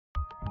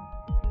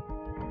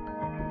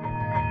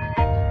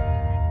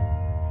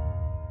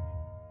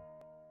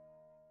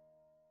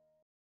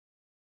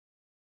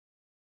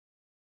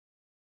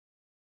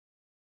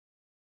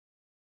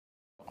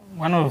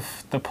One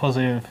of the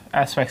positive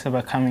aspects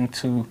about coming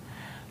to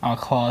our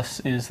class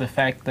is the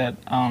fact that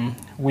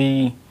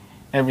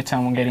every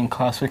time we get in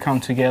class, we come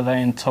together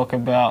and talk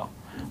about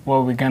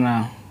what we're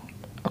gonna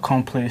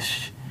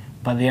accomplish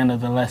by the end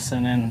of the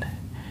lesson. And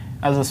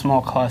as a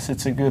small class,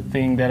 it's a good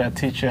thing that a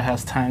teacher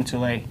has time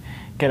to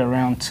get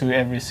around to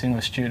every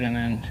single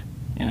student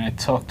and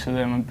talk to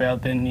them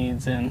about their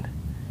needs and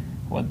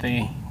what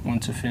they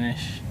want to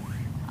finish.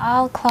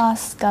 Our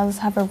class does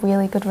have a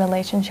really good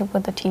relationship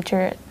with the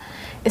teacher,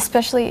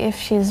 especially if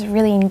she's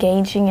really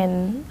engaging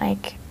and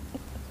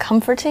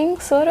comforting,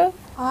 sort of.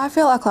 I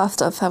feel our class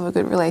does have a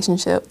good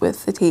relationship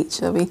with the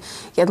teacher. We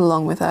get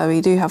along with her.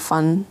 We do have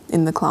fun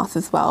in the class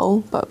as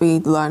well, but we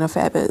learn a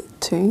fair bit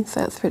too,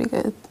 so it's pretty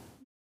good.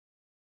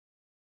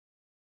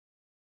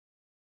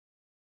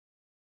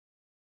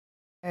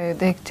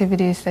 The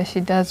activities that she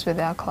does with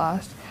our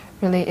class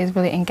is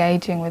really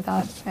engaging with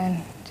us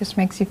and just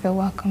makes you feel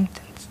welcomed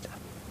and stuff.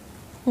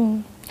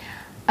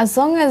 As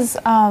long as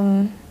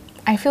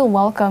I feel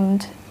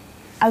welcomed,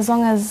 as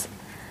long as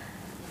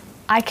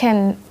I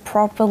can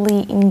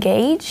properly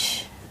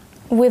engage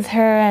with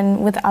her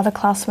and with other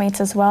classmates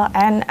as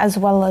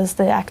well as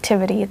the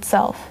activity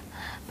itself.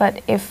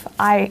 But if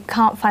I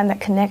can't find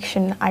that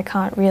connection, I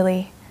can't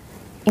really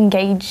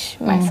engage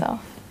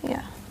myself.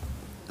 Yeah.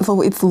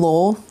 Well, it's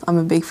law. I'm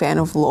a big fan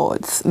of law.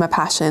 It's my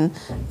passion,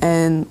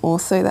 and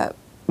also that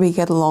we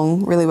get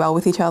along really well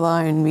with each other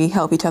and we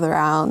help each other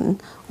out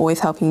and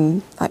always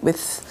helping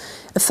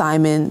with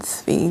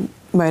assignments. We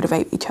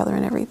motivate each other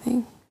and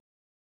everything.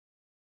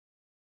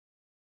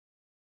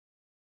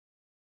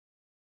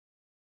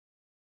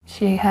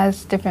 She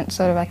has different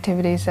sort of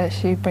activities that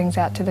she brings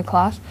out to the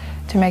class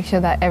to make sure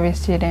that every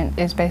student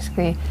is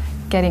basically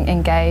getting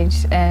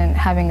engaged and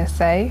having a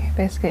say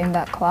basically in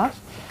that class.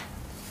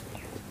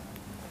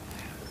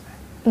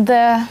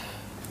 The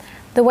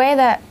way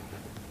that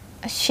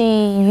she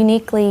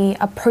uniquely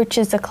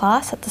approaches the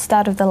class at the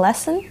start of the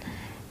lesson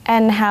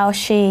and how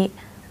she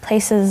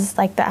places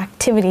the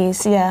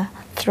activities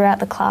throughout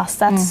the class,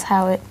 that's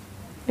how it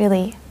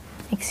really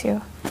makes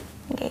you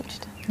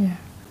engaged. Yeah.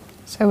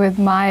 So with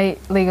my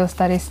legal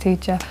studies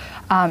teacher,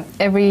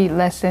 every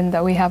lesson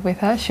that we have with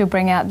her, she'll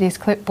bring out these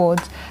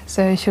clipboards.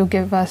 So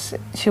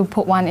she'll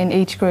put one in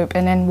each group,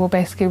 and then we'll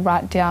basically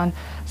write down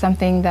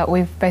something that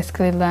we've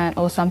basically learned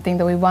or something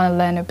that we want to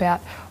learn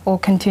about or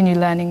continue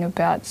learning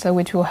about, so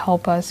which will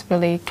help us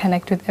really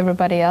connect with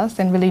everybody else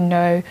and really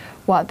know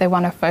what they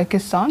want to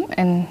focus on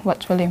and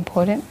what's really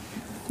important.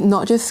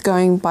 Not just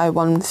going by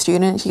one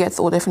student, she gets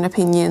all different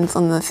opinions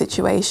on the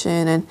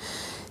situation and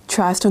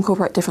tries to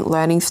incorporate different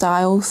learning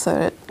styles,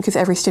 because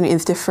every student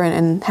is different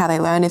and how they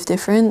learn is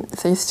different.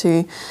 So just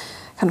to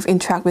kind of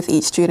interact with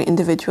each student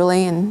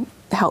individually and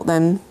help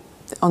them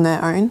on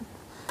their own.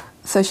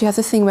 So she has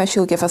this thing where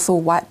she'll give us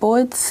all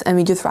whiteboards and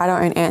we just write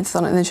our own answers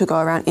on it, and then she'll go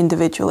around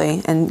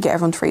individually and get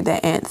everyone to read their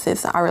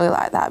answers. I really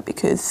like that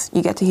because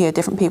you get to hear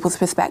different people's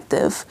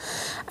perspective.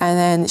 And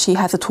then she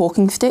has a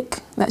talking stick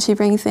that she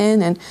brings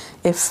in, and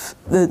if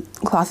the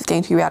class is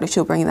getting too rowdy,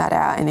 she'll bring that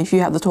out, and if you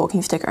have the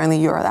talking stick, only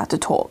you're allowed to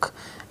talk.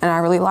 And I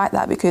really like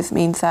that because it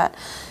means that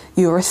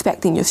you're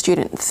respecting your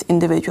students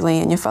individually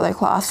and your fellow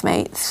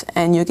classmates,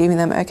 and you're giving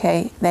them,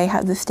 okay, they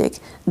have the stick,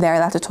 they're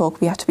allowed to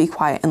talk, we have to be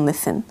quiet and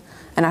listen.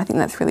 And I think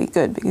that's really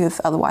good because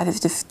otherwise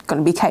it's just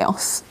going to be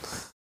chaos.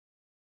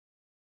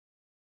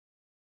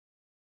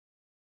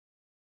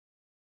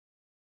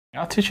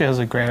 Our teacher has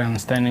a great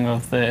understanding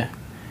of the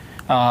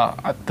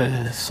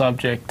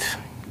subject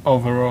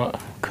overall,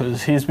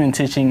 because he's been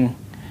teaching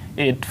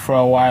it for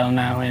a while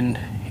now and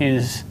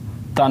he's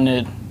done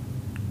it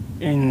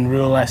in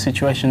real life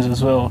situations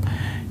as well.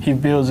 He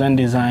builds and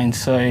designs,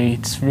 so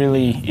it's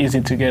really easy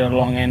to get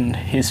along, and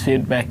his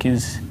feedback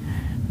is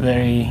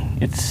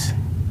it's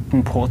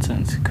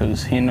important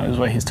because he knows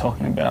what he's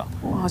talking about.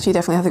 Well, she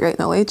definitely has a great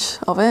knowledge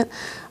of it.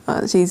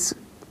 She's,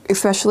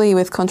 especially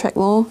with contract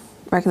law,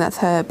 I reckon that's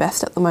her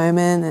best at the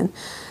moment, and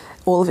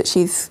all of it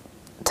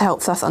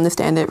helps us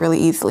understand it really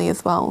easily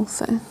as well.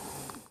 So.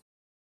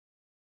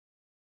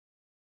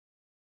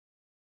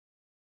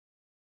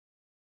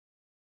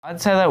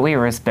 I'd say that we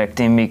respect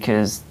him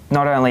because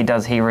not only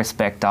does he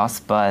respect us,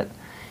 but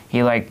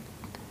he's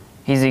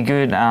a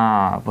good,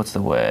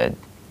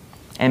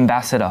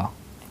 ambassador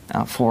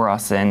for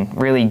us,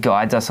 and really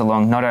guides us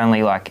along not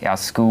only our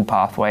school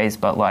pathways,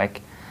 but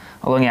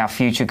along our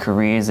future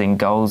careers and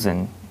goals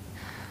and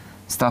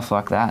stuff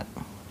like that.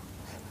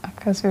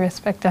 Because we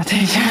respect our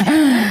teacher.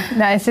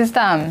 No, it's just,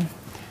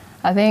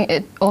 I think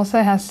it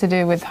also has to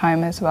do with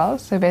home as well.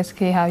 So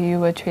basically how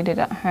you were treated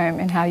at home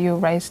and how you were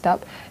raised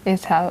up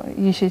is how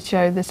you should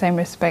show the same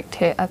respect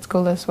here at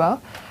school as well.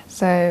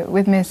 So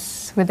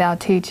with our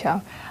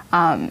teacher,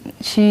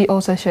 she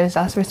also shows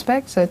us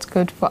respect, so it's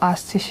good for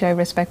us to show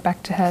respect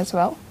back to her as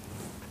well.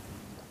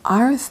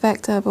 I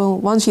respect her. Well,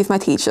 one, she's my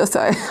teacher, so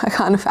I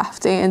kind of have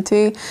to, and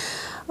two,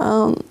 I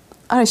don't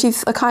know,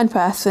 she's a kind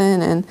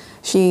person and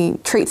she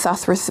treats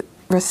us with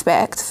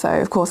respect,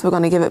 so of course we're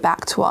going to give it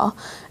back to her,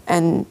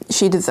 and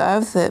she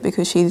deserves it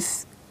because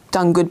she's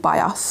done good by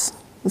us.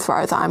 as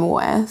far as I'm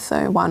aware,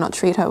 so why not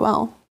treat her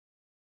well?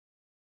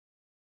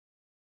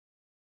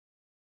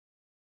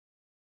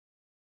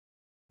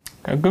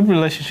 A good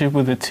relationship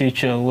with a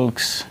teacher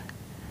looks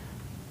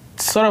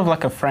sort of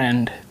like a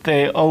friend.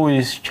 They're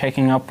always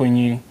checking up on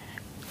you,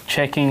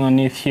 checking on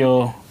if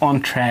you're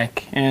on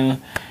track,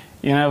 and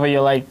whenever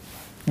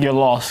you're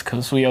lost,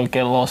 because we all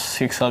get lost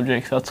 6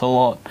 subjects, that's a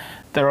lot.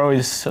 They're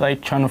always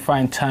like trying to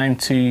find time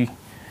to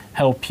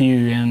help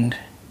you and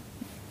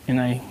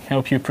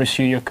help you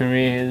pursue your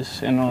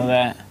careers and all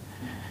that.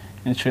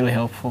 It's really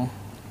helpful.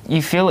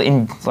 You feel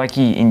like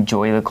you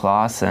enjoy the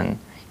class, and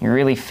you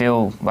really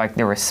feel like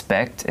the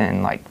respect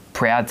and like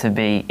proud to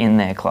be in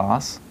their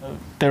class.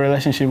 The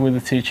relationship with the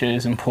teacher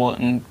is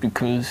important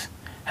because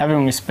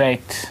having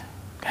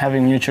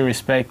mutual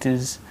respect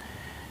it's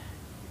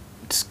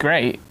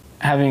great.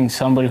 Having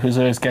somebody who's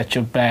always got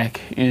your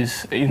back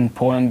is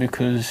important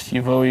because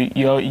you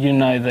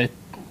know that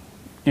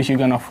if you're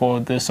gonna fall,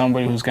 there's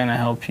somebody who's gonna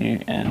help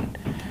you, and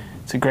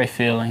it's a great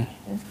feeling.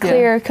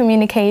 Clear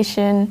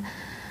communication,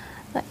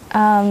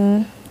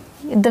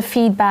 the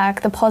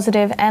feedback, the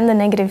positive and the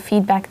negative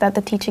feedback that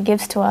the teacher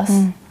gives to us.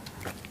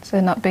 So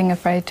not being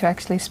afraid to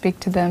actually speak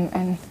to them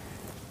and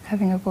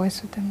having a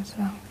voice with them as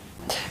well.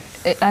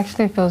 It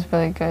actually feels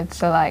really good.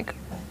 So like,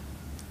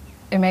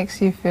 it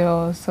makes you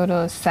feel sort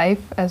of safe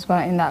as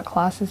well in that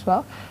class as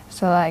well.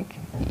 So like,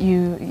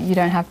 you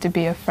don't have to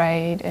be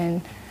afraid,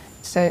 and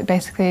so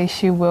basically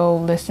she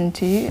will listen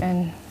to you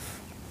and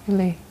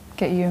really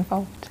get you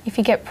involved. If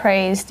you get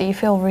praised, you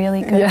feel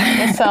really good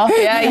about yourself.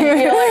 Yeah, you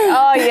feel like,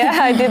 oh yeah,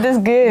 I did this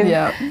good.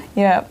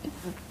 Yeah.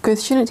 Good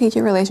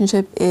student-teacher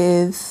relationship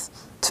is,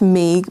 to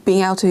me,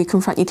 being able to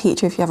confront your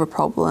teacher if you have a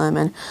problem,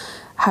 and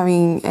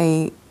having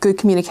a good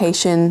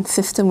communication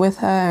system with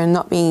her, and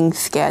not being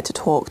scared to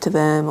talk to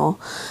them, or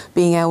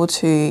being able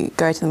to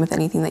go to them with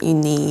anything that you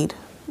need.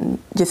 And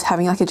just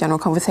having like a general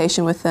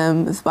conversation with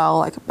them as well,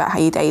 like about how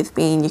your day's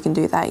been. You can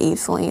do that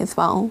easily as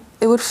well.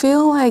 It would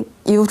feel like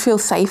you would feel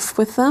safe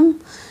with them,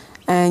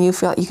 and you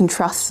feel like you can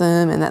trust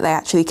them and that they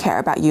actually care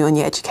about you and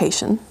your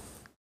education.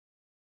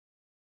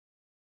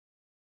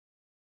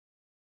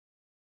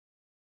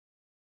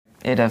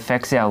 It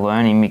affects our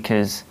learning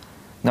because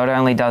not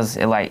only does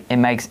it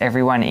makes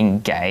everyone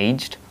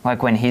engaged.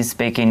 Like when he's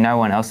speaking, no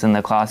one else in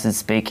the class is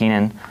speaking,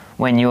 and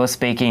when you're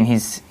speaking,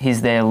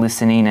 he's there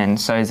listening, and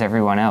so is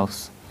everyone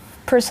else.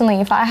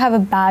 Personally, if I have a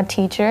bad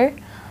teacher,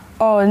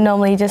 or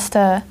normally just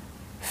a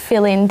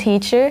fill-in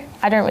teacher,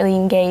 I don't really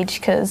engage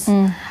because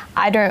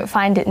I don't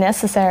find it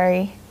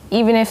necessary.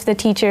 Even if the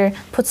teacher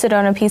puts it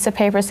on a piece of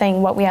paper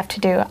saying what we have to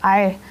do,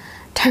 I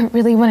don't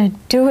really want to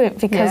do it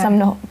because I'm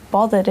not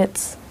bothered.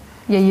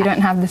 Yeah, you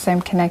don't have the same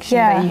connection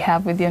that you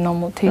have with your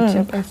normal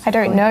teacher. I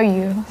don't know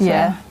you. So.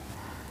 Yeah.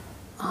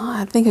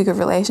 I think a good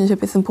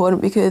relationship is important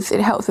because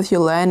it helps with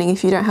your learning.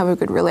 If you don't have a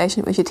good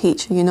relationship with your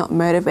teacher, you're not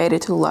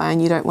motivated to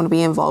learn, you don't want to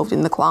be involved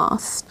in the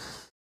class.